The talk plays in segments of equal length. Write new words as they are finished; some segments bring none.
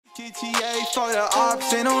GTA for the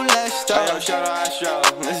ops and on less stuff. Yo, shout out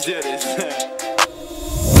Asrock. Let's do this.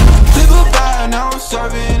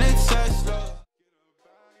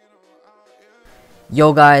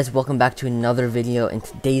 Yo guys, welcome back to another video. In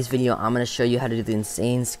today's video, I'm going to show you how to do the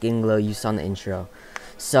insane skin glow you saw in the intro.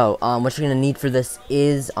 So, what you're going to need for this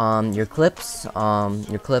is your clips,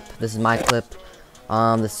 this is my clip,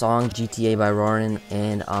 the song GTA by Roarin',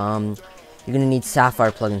 and you're going to need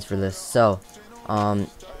Sapphire plugins for this. So,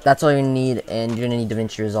 that's all you're going to need, and you're going to need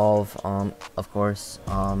Davinci Resolve, of course,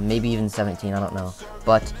 maybe even 17, I don't know.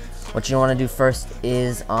 But what you want to do first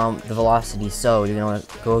is the velocity. So you're going to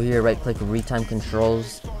go here, right click retime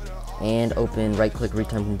controls, and open right click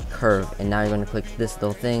retime curve, and now you're going to click this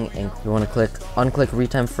little thing, and you want to unclick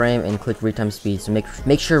retime frame and click retime speed. So make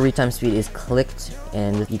sure retime speed is clicked,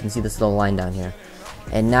 and you can see this little line down here.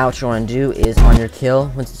 And now what you want to do is on your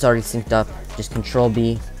kill, once it's already synced up, just control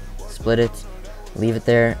B, split it, leave it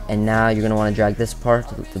there, and now you're going to want to drag this part,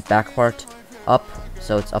 the back part, up,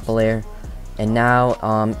 so it's up a layer. And now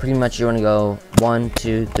pretty much you're going to go 1,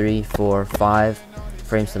 2, 3, 4, 5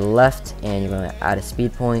 frames to the left, and you're going to add a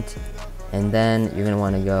speed point, and then you're going to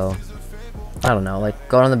want to go, I don't know, like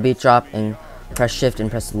go on the beat drop and press shift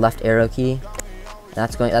and press the left arrow key.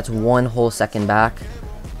 That's 1 whole second back,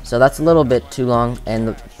 so that's a little bit too long.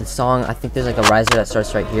 And the song, I think there's like a riser that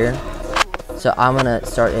starts right here, so I'm going to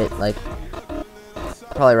start it like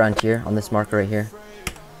probably around here on this marker right here,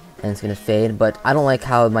 and it's gonna fade. But I don't like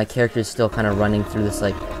how my character is still kind of running through this,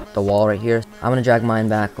 like the wall right here. I'm gonna drag mine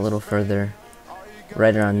back a little further,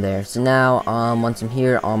 right around there. So now once I'm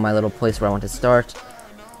here on my little place where I want to start,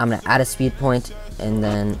 I'm gonna add a speed point, and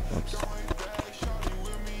then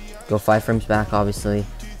go 5 frames back, obviously.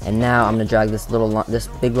 And now I'm gonna drag this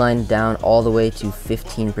big line down all the way to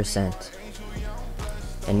 15%.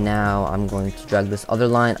 And now I'm going to drag this other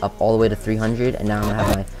line up all the way to 300, and now I'm going to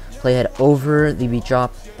have my playhead over the beat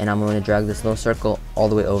drop, and I'm going to drag this little circle all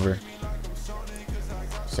the way over.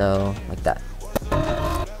 So, like that.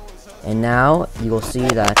 And now you will see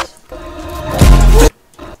that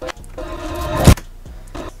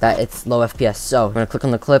it's low FPS. So, I'm going to click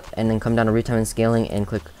on the clip, and then come down to retime and scaling, and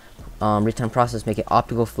click retime process, make it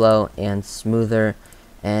optical flow and smoother,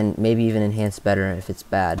 and maybe even enhance better if it's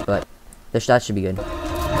bad, but that should be good.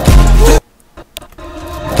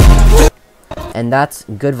 And that's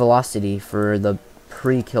good velocity for the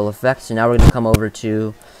pre-kill effect. So now we're going to come over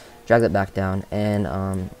to drag that back down and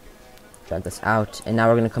drag this out. And now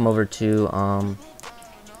we're going to come over to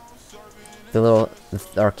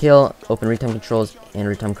our kill, open retime controls and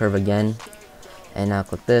retime curve again. And now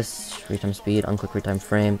click this, retime speed, unclick retime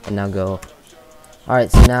frame, and now go.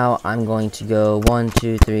 Alright, so now I'm going to go 1,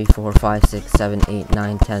 2, 3, 4, 5, 6, 7, 8,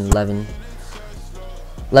 9, 10,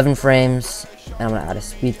 11 frames, and I'm going to add a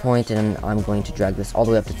speed point, and I'm going to drag this all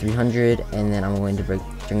the way up to 300, and then I'm going to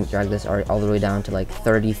drag this all the way down to like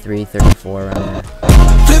 33, 34 around there.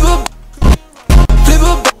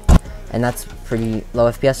 And that's pretty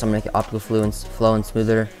low FPS, so I'm going to make it optical flow and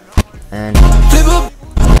smoother, and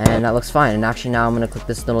that looks fine. And actually now I'm going to click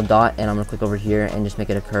this little dot, and I'm going to click over here and just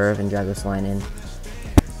make it a curve and drag this line in.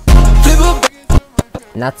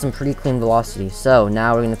 And that's some pretty clean velocity. So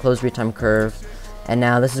now we're going to close retime curve, and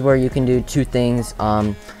now this is where you can do 2 things.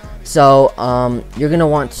 You're going to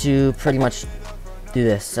want to pretty much do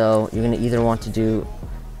this. So you're going to either want to do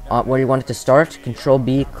where you want it to start, control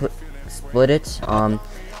B, split it, and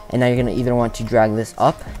now you're going to either want to drag this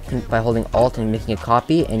up by holding alt and making a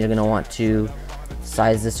copy, and you're going to want to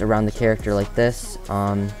size this around the character like this,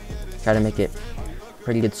 try to make it a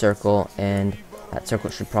pretty good circle, and that circle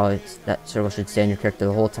should stay on your character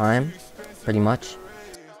the whole time, pretty much.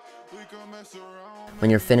 When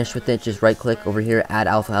you're finished with it, just right click over here, add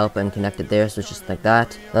alpha help, and connect it there, so it's just like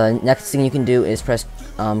that. The next thing you can do is press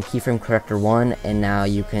keyframe corrector 1, and now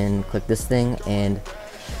you can click this thing and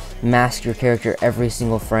mask your character every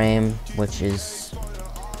single frame, which is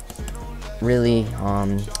really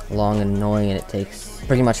long and annoying, and it takes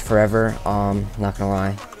pretty much forever. Not gonna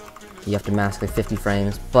lie, you have to mask like 50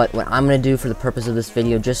 frames. But what I'm gonna do for the purpose of this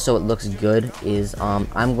video, just so it looks good, is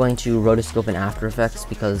I'm going to rotoscope in After Effects,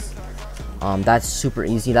 because that's super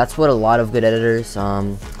easy. That's what a lot of good editors,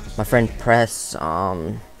 my friend Press,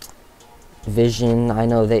 Vision, I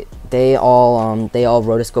know they all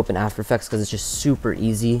rotoscope in After Effects because it's just super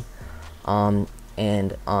easy,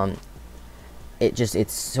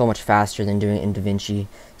 it's so much faster than doing it in Davinci.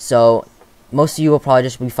 So most of you will probably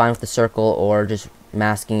just be fine with the circle or just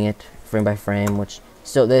masking it frame by frame, which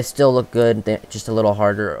they still look good. They're just a little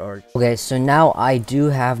harder. Okay, so now I do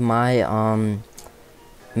have my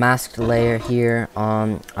masked layer here.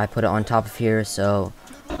 I put it on top of here, so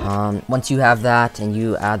Once you have that and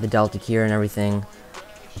you add the delta here and everything,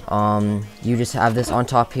 you just have this on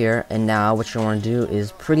top here. And now what you want to do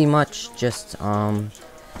is pretty much just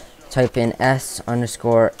type in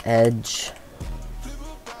s_edge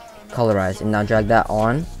colorize, and now drag that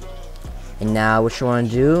on. And now what you want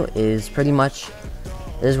to do is pretty much,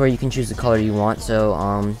 this is where you can choose the color you want.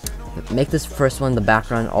 So make this first one, the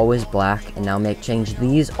background, always black, and now change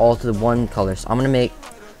these all to the one color. So I'm gonna make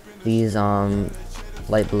these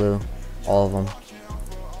light blue, all of them,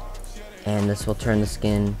 and this will turn the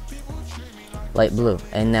skin light blue.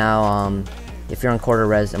 And now if you're on quarter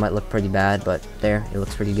res, it might look pretty bad, but there, it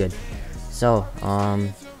looks pretty good. So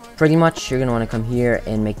pretty much you're gonna want to come here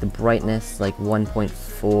and make the brightness like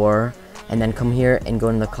 1.4, and then come here and go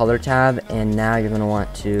in the color tab, and now you're gonna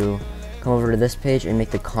want to come over to this page and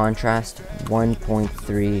make the contrast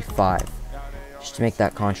 1.35, just to make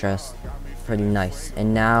that contrast pretty nice.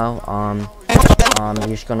 And now you're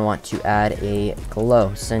just gonna want to add a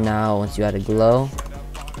glow. So now once you add a glow,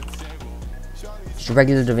 just a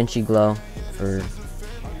regular Davinci glow for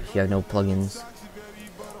if you have no plugins.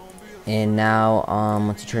 And now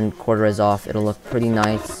once you turn quarter res off, it'll look pretty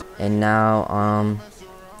nice. And now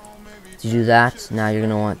to do that, now you're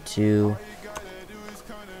gonna want to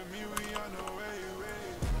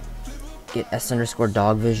get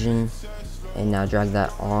s_dog vision, and now drag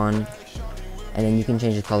that on, and then you can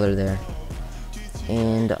change the color there.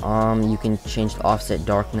 And you can change the offset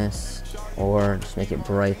darkness or just make it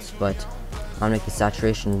bright, but I'm gonna make the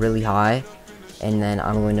saturation really high, and then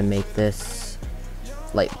I'm going to make this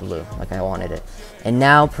light blue like I wanted it. And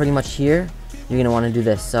now pretty much here you're gonna want to do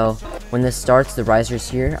this. So when this starts, the riser's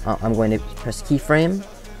here, I'm going to press keyframe,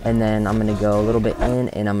 and then I'm gonna go a little bit in,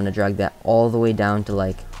 and I'm gonna drag that all the way down to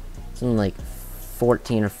like something like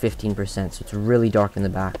 14 or 15%, so it's really dark in the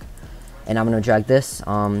back. And I'm gonna drag this,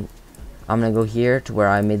 I'm gonna go here to where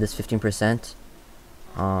I made this 15%,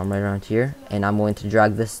 right around here, and I'm going to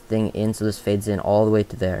drag this thing in so this fades in all the way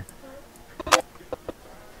to there.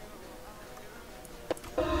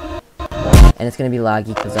 And it's gonna be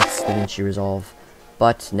laggy because that's Davinci Resolve.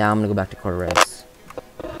 But now I'm gonna go back to quarter res.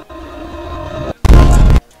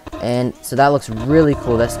 And so that looks really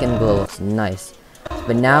cool. That skin glow looks nice.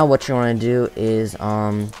 But now what you want to do is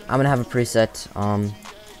I'm gonna have a preset,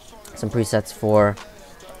 some presets for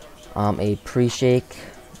a pre-shake,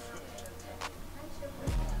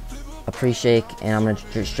 and I'm gonna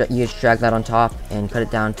you just drag that on top and cut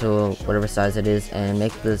it down to whatever size it is, and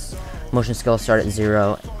make this motion scale start at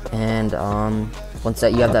 0. And once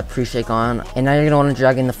that you have that pre-shake on, and now you're gonna want to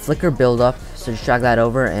drag in the flicker buildup. So just drag that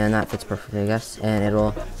over, and that fits perfectly, I guess. And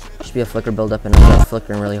it'll just be a flicker buildup, and it'll start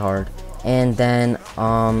flickering really hard. And then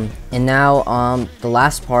and now the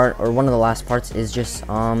last part, or one of the last parts, is just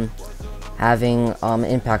having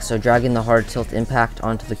impact. So drag in the hard tilt impact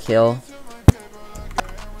onto the kill,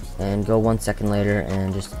 and go 1 second later,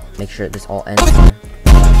 and just make sure this all ends here.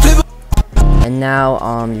 And now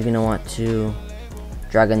you're gonna want to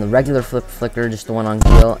drag in the regular flicker, just the one on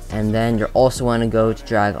kill, and then you're also want to go to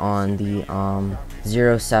drag on the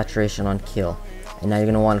 0 saturation on kill. And now you're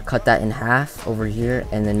gonna want to cut that in half over here,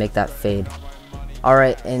 and then make that fade.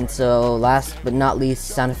 Alright, and so last but not least,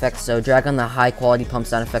 sound effects. So drag on the high quality pump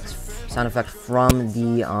sound effect from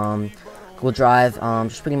the Google Drive.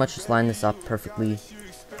 Just pretty much just line this up perfectly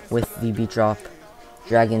with the beat drop.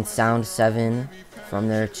 Drag in sound 7 from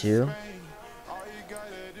there too.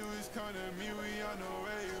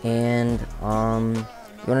 And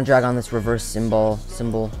you want to drag on this reverse symbol,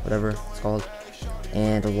 whatever it's called,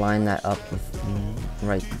 and line that up with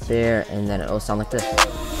right there, and then it'll sound like this.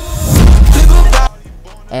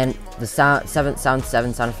 And the sound 7 sound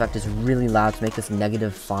effect is really loud, to make this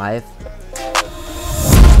 -5.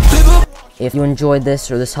 If you enjoyed this,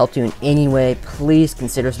 or this helped you in any way, please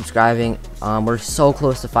consider subscribing. We're so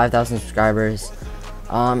close to 5,000 subscribers.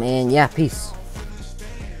 And yeah, peace.